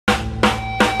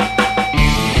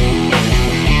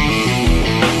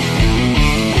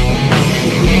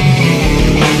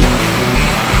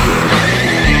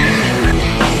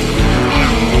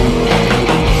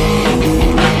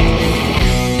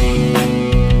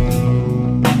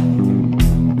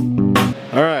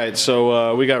Alright,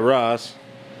 so we got Ross.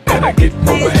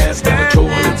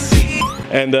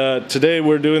 And today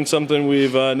we're doing something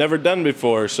we've never done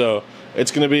before, so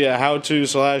it's going to be a how-to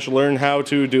 / learn how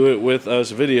to do it with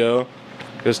us video.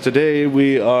 Because today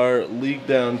we are leak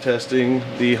down testing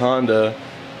the Honda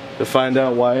to find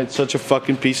out why it's such a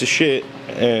fucking piece of shit,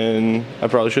 and I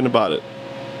probably shouldn't have bought it.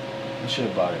 You should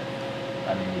have bought it.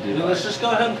 I mean, you did. Dude, let's just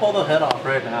go ahead and pull the head off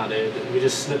right now, dude. We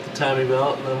just snip the timing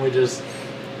belt and then we just...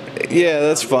 Yeah,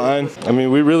 that's fine. I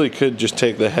mean, we really could just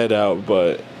take the head out,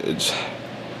 but it's...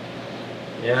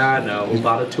 Yeah, I know. We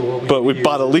bought a tool. But we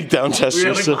bought a leak down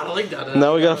tester, so bought a leak down tester.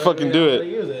 now we gotta fucking do it.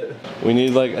 Use it. We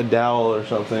need like a dowel or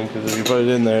something, because if you put it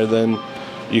in there, then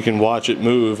you can watch it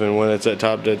move, and when it's at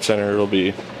top dead center, it'll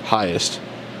be highest,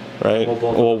 right? Will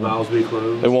both Well, the valves be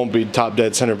closed? it won't be top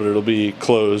dead center, but it'll be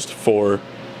closed for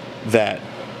that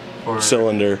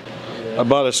cylinder. Yeah. I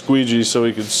bought a squeegee so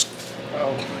we could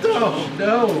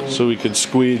so we could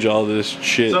squeege all this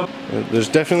shit. So, there's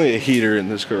definitely a heater in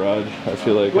this garage, I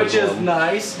feel like. Which is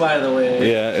nice, by the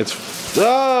way. Yeah, it's...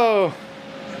 Oh!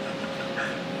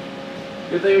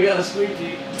 Good thing we got a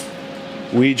squeegee.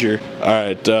 Weeger.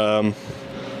 Alright,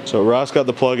 so Ross got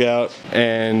the plug out,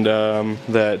 and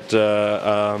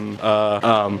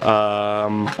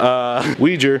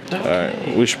Weeger.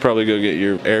 Alright, we should probably go get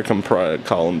your air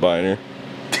Columbiner.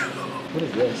 What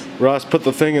is this? Ross put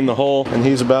the thing in the hole, and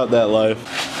he's about that life.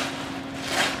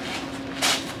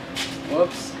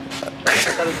 Whoops.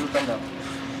 That is the thumbnail.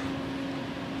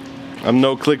 I'm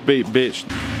no clickbait bitch.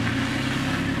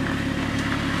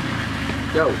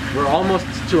 Yo, we're almost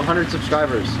to 100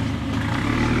 subscribers.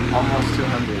 Almost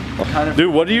 200.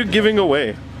 Dude, what are you giving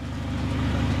away?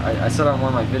 I said on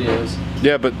one of my videos.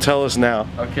 Yeah, but tell us now.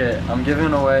 Okay, I'm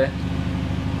giving away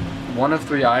one of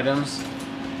 3 items: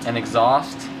 an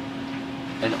exhaust,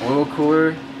 an oil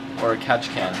cooler, or a catch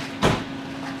can.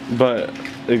 But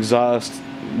exhaust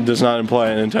does not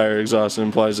imply an entire exhaust. It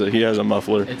implies that he has a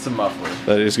muffler It's a muffler.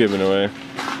 that he's giving away.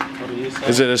 What do you say?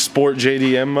 Is it a Sport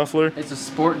JDM muffler? It's a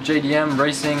Sport JDM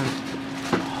Racing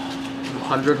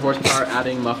 100 horsepower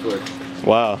adding muffler.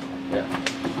 Wow. Yeah.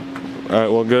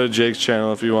 Alright, well, go to Jake's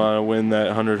channel if you want to win that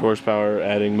 100 horsepower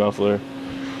adding muffler.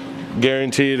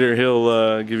 Guaranteed, or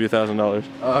he'll give you $1,000.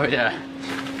 Oh yeah.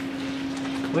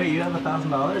 Wait, you have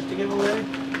 $1,000 to give away?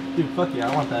 Dude, fuck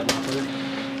yeah, I want that muffler.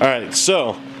 Alright,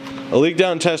 so a leak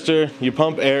down tester, you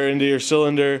pump air into your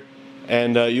cylinder,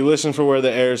 and you listen for where the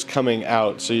air is coming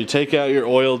out. So you take out your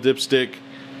oil dipstick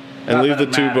and Not leave the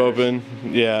that it tube matters. open.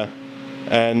 Yeah.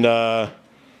 And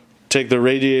take the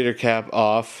radiator cap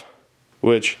off,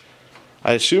 which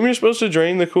I assume you're supposed to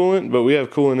drain the coolant, but we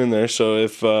have coolant in there, so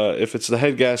if it's the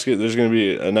head gasket, there's going to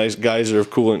be a nice geyser of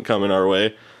coolant coming our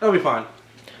way. That'll be fine.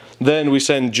 Then we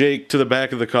send Jake to the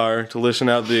back of the car to listen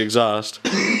out the exhaust.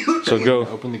 So go.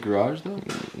 Open the garage though?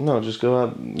 No, just go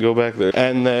out, go back there.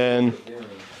 And then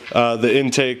the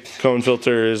intake cone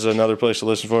filter is another place to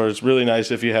listen for. It's really nice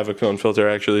if you have a cone filter,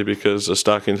 actually, because a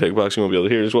stock intake box you won't be able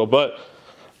to hear it as well. But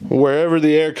wherever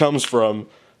the air comes from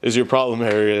is your problem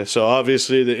area. So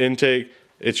obviously the intake,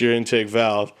 it's your intake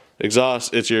valve.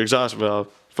 Exhaust, it's your exhaust valve.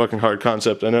 Fucking hard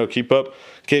concept, I know. Keep up.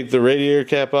 Take the radiator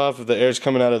cap off. If the air's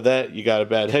coming out of that, you got a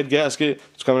bad head gasket. If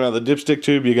it's coming out of the dipstick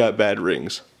tube, you got bad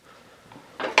rings.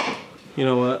 You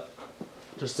know what?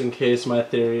 Just in case my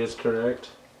theory is correct.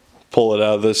 Pull it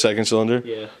out of the second cylinder.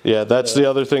 Yeah. Yeah, that's the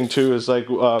other thing too, is like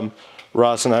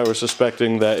Ross and I were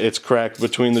suspecting that it's cracked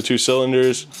between the 2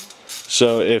 cylinders.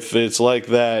 So if it's like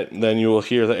that, then you will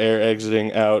hear the air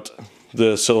exiting out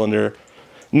the cylinder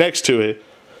next to it,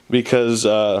 because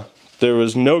there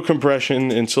was no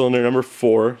compression in cylinder number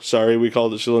 4. Sorry, we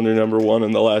called it cylinder number 1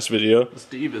 in the last video.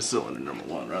 Steve is cylinder number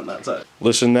 1 around that side.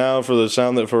 Listen now for the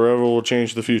sound that forever will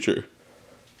change the future.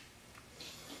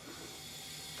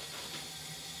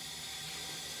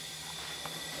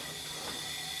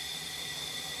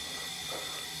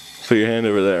 Put your hand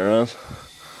over there, Ross.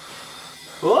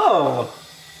 Whoa!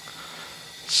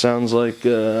 Sounds like,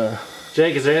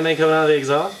 Jake, is there anything coming out of the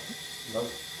exhaust? Nope.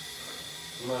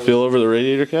 feel over the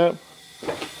radiator cap?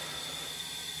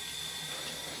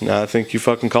 Nah, I think you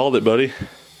fucking called it, buddy.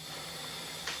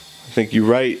 I think you're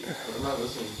right. What am I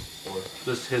listening for?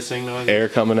 Just hissing noise? Air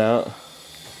coming out.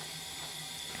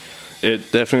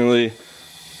 It definitely...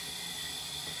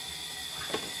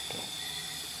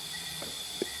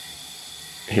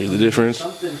 Hear the difference?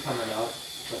 Something coming out,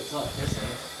 but it's not hissing.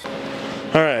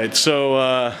 Alright,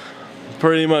 so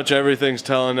pretty much everything's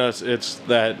telling us it's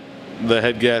that the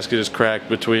head gasket is cracked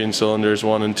between cylinders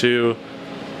 1 and 2.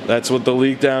 That's what the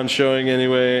leak down's showing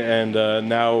anyway, and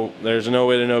now there's no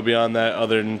way to know beyond that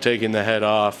other than taking the head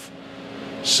off.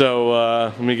 So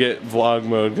let me get vlog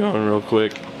mode going real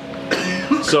quick.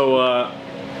 So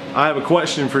I have a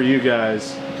question for you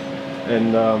guys,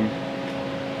 and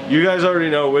you guys already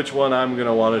know which one I'm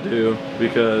gonna want to do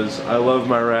because I love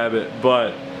my Rabbit.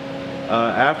 But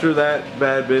after that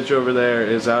bad bitch over there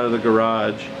is out of the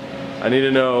garage, I need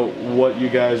to know what you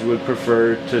guys would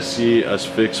prefer to see us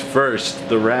fix first,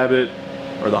 the Rabbit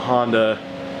or the Honda.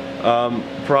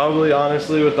 Probably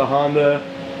honestly with the Honda,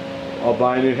 I'll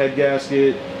buy a new head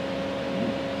gasket.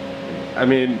 I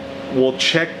mean, we'll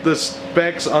check the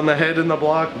specs on the head and the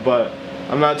block, but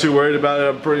I'm not too worried about it.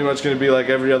 I'm pretty much going to be like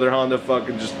every other Honda,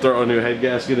 fucking just throw a new head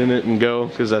gasket in it and go,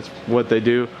 because that's what they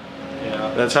do.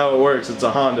 Yeah. That's how it works. It's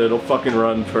a Honda. It'll fucking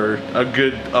run for a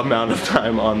good amount of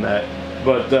time on that.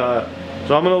 But,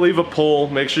 so I'm going to leave a poll.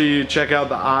 Make sure you check out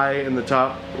the eye in the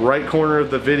top right corner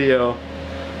of the video.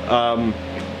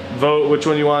 Vote which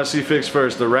one you want to see fixed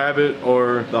first, the Rabbit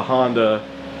or the Honda.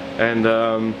 And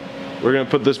we're going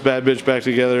to put this bad bitch back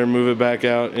together and move it back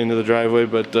out into the driveway.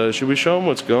 But should we show them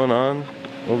what's going on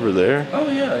over there? Oh,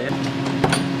 yeah.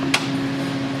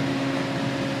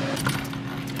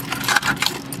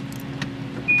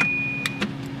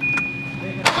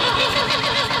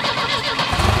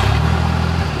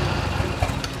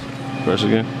 Press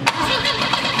again.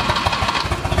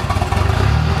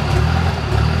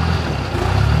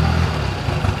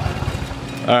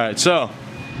 Alright, so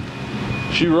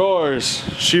she roars,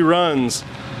 she runs,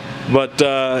 but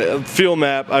fuel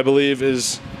map, I believe,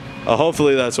 is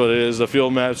hopefully that's what it is. The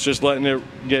fuel map's just letting it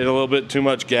get a little bit too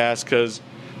much gas because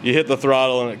you hit the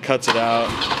throttle and it cuts it out.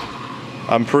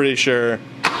 I'm pretty sure.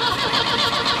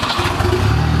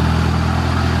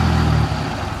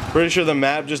 Pretty sure the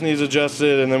map just needs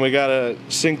adjusted, and then we gotta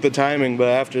sync the timing, but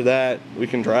after that we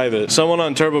can drive it. Someone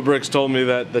on Turbo Bricks told me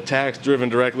that the tach's driven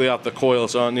directly off the coil,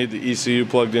 so I don't need the ECU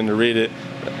plugged in to read it.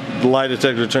 The lie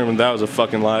detector determined that was a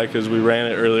fucking lie because we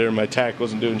ran it earlier and my tach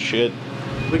wasn't doing shit.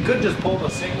 We could just pull the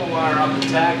single wire off the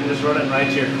tach and just run it right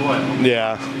to your coil.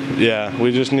 Yeah,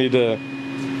 we just need to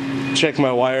check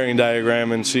my wiring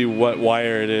diagram and see what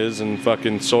wire it is and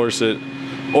fucking source it.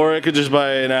 Or I could just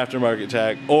buy an aftermarket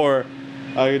tach, or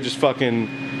I could just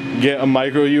fucking get a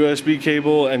micro USB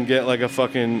cable and get like a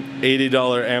fucking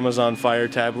 $80 Amazon Fire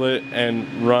tablet and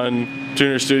run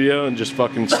Tuner Studio and just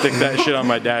fucking stick that shit on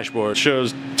my dashboard. It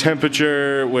shows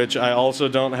temperature, which I also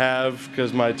don't have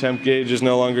because my temp gauge is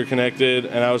no longer connected,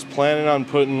 and I was planning on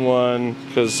putting one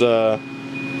because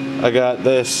I got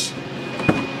this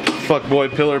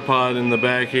fuckboy pillar pod in the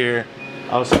back here.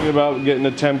 I was thinking about getting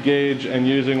a temp gauge and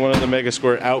using one of the Mega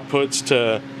Squirt outputs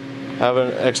to have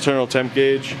an external temp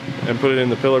gauge and put it in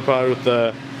the pillar pod with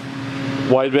the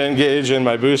wideband gauge and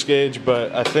my boost gauge.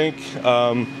 But I think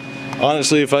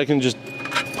honestly, if I can just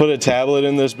put a tablet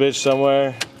in this bitch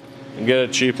somewhere and get a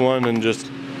cheap one and just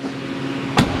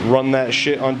run that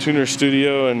shit on Tuner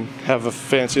Studio and have a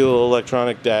fancy little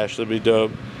electronic dash, that'd be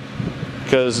dope.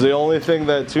 Because the only thing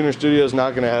that Tuner Studio is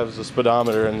not going to have is the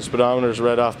speedometer, and the speedometer is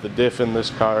right off the diff in this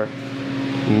car.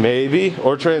 Maybe,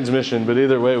 or transmission, but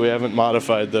either way we haven't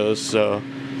modified those, so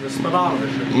the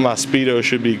speedometer should be. My speedo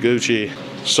should be Gucci.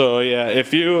 So yeah,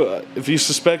 if you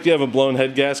suspect you have a blown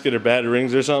head gasket or bad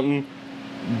rings or something,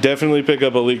 definitely pick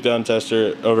up a Leakdown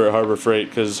tester over at Harbor Freight,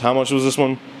 because how much was this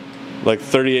one? Like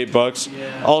 38 bucks.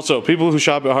 Yeah. Also, people who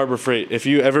shop at Harbor Freight, if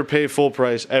you ever pay full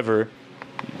price ever,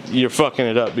 you're fucking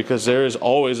it up, because there is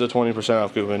always a 20%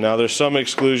 off coupon. Now there's some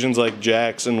exclusions like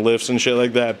jacks and lifts and shit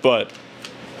like that, but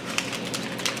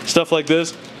stuff like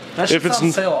this, that shit's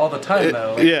on sale all the time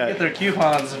though. Like, yeah. You get their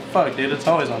coupons, fuck dude, it's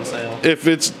always on sale. If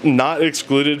it's not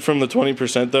excluded from the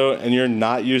 20% though, and you're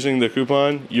not using the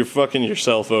coupon, you're fucking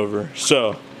yourself over.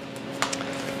 So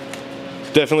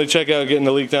definitely check out getting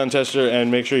the Leakdown tester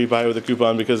and make sure you buy it with a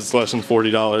coupon because it's less than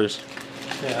 $40.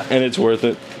 Yeah. And it's worth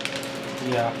it.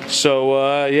 Yeah.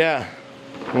 So yeah,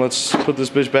 let's put this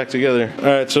bitch back together.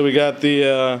 Alright, so we got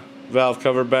the valve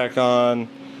cover back on,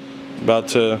 about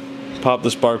to pop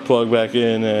the spark plug back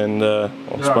in, and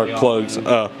spark plugs.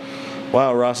 Oh,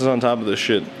 wow, Ross is on top of this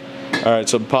shit. Alright,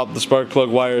 so pop the spark plug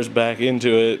wires back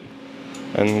into it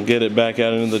and get it back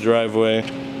out into the driveway.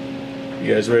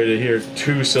 You guys ready to hear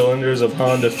 2 cylinders of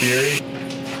Honda Fury?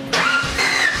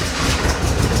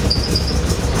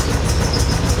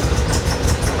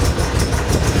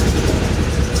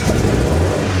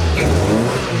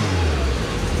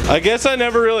 I guess I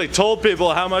never really told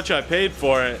people how much I paid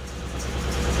for it.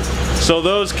 So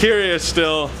those curious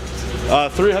still,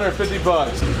 350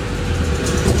 bucks.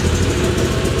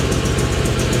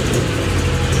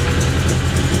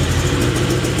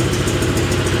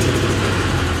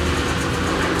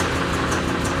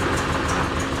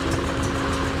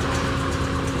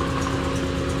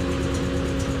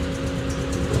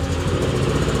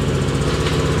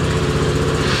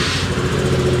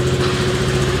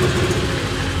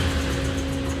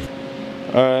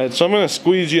 Alright, so I'm gonna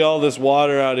squeegee all this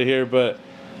water out of here, but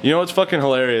you know what's fucking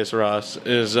hilarious, Ross,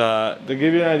 is to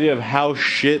give you an idea of how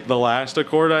shit the last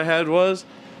Accord I had was,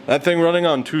 that thing running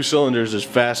on 2 cylinders is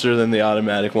faster than the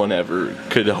automatic one ever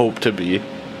could hope to be.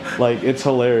 Like, it's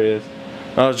hilarious.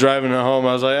 I was driving it home,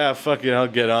 I was like, ah, fuck it, I'll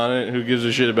get on it. Who gives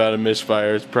a shit about a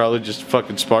misfire? It's probably just a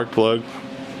fucking spark plug.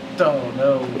 Oh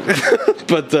no.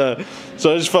 But,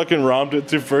 so I just fucking romped it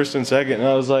through first and second, and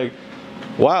I was like,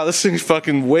 wow, this thing's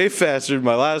fucking way faster than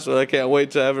my last one. I can't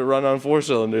wait to have it run on 4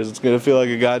 cylinders. It's gonna feel like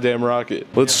a goddamn rocket.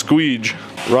 Let's squeege.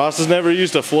 Ross has never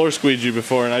used a floor squeegee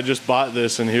before, and I just bought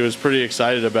this, and he was pretty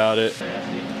excited about it.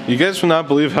 You guys will not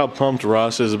believe how pumped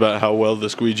Ross is about how well the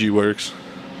squeegee works.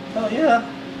 Oh yeah.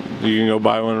 You can go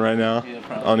buy one right now. Yeah,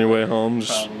 probably. On your way home.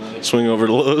 Just Probably. swing over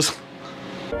to Lowe's.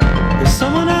 There's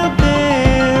someone out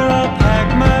there, I'll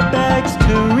pack my bags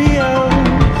to Rio.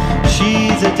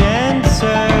 She's a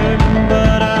dancer,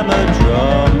 but I'm a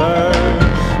drummer.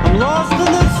 I'm lost in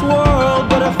this world,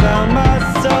 but I found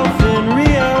myself in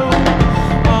Rio.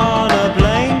 On a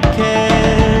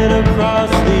blanket across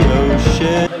the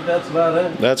ocean. I think that's about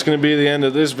it. That's going to be the end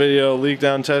of this video.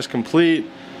 Leakdown test complete.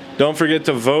 Don't forget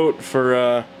to vote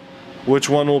for which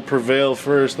one will prevail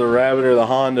first, the Rabbit or the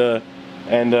Honda.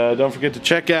 And don't forget to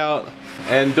check out.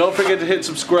 And don't forget to hit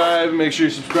subscribe. Make sure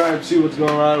you subscribe to see what's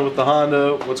going on with the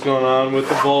Honda, what's going on with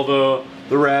the Volvo,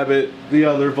 the Rabbit, the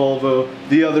other Volvo,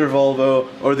 the other Volvo,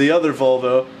 or the other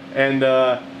Volvo. And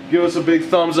give us a big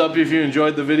thumbs up if you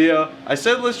enjoyed the video. I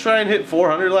said let's try and hit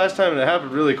 400 last time, and it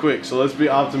happened really quick, so let's be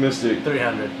optimistic.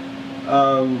 300.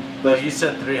 But You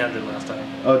said 300 last time.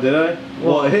 oh, did I?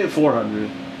 Well, it hit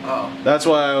 400. Oh. That's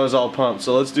why I was all pumped.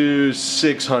 So let's do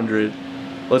 600.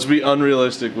 Let's be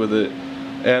unrealistic with it.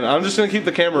 And I'm just gonna keep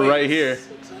the camera right here.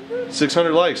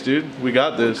 600 likes, dude. We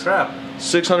got this. Crap.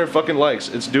 600 fucking likes.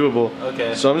 It's doable.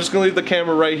 Okay. So I'm just gonna leave the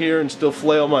camera right here and still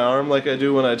flail my arm like I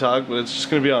do when I talk, but it's just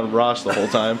gonna be on Ross the whole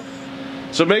time.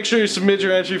 So make sure you submit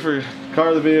your entry for Car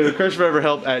of the Video to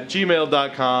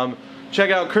CurseForeverHelp@gmail.com.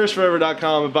 Check out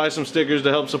CurseForever.com and buy some stickers to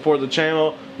help support the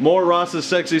channel. More Ross's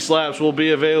sexy slaps will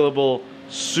be available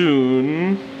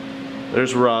soon.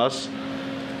 There's Ross.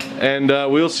 And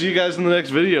we'll see you guys in the next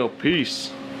video.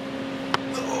 Peace.